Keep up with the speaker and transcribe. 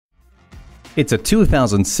It's a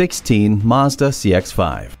 2016 Mazda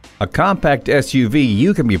CX-5. A compact SUV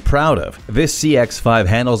you can be proud of, this CX-5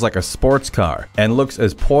 handles like a sports car and looks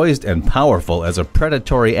as poised and powerful as a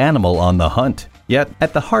predatory animal on the hunt. Yet,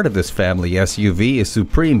 at the heart of this family SUV is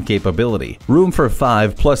supreme capability. Room for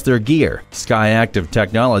 5 plus their gear. SKYACTIVA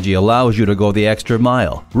technology allows you to go the extra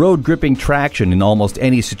mile. Road gripping traction in almost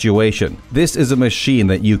any situation. This is a machine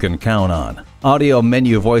that you can count on. Audio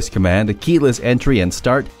menu voice command, keyless entry and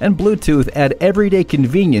start, and Bluetooth add everyday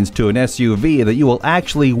convenience to an SUV that you will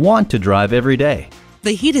actually want to drive every day.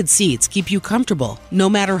 The heated seats keep you comfortable, no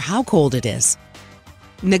matter how cold it is.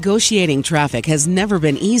 Negotiating traffic has never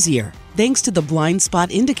been easier, thanks to the blind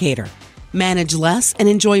spot indicator. Manage less and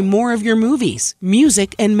enjoy more of your movies,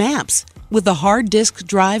 music, and maps with the hard disk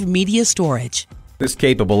drive media storage. This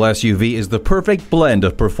capable SUV is the perfect blend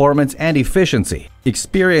of performance and efficiency.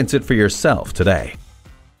 Experience it for yourself today.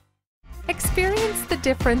 Experience the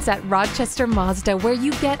difference at Rochester Mazda, where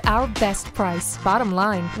you get our best price. Bottom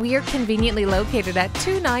line, we are conveniently located at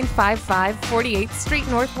 2955 48th Street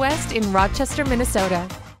Northwest in Rochester, Minnesota.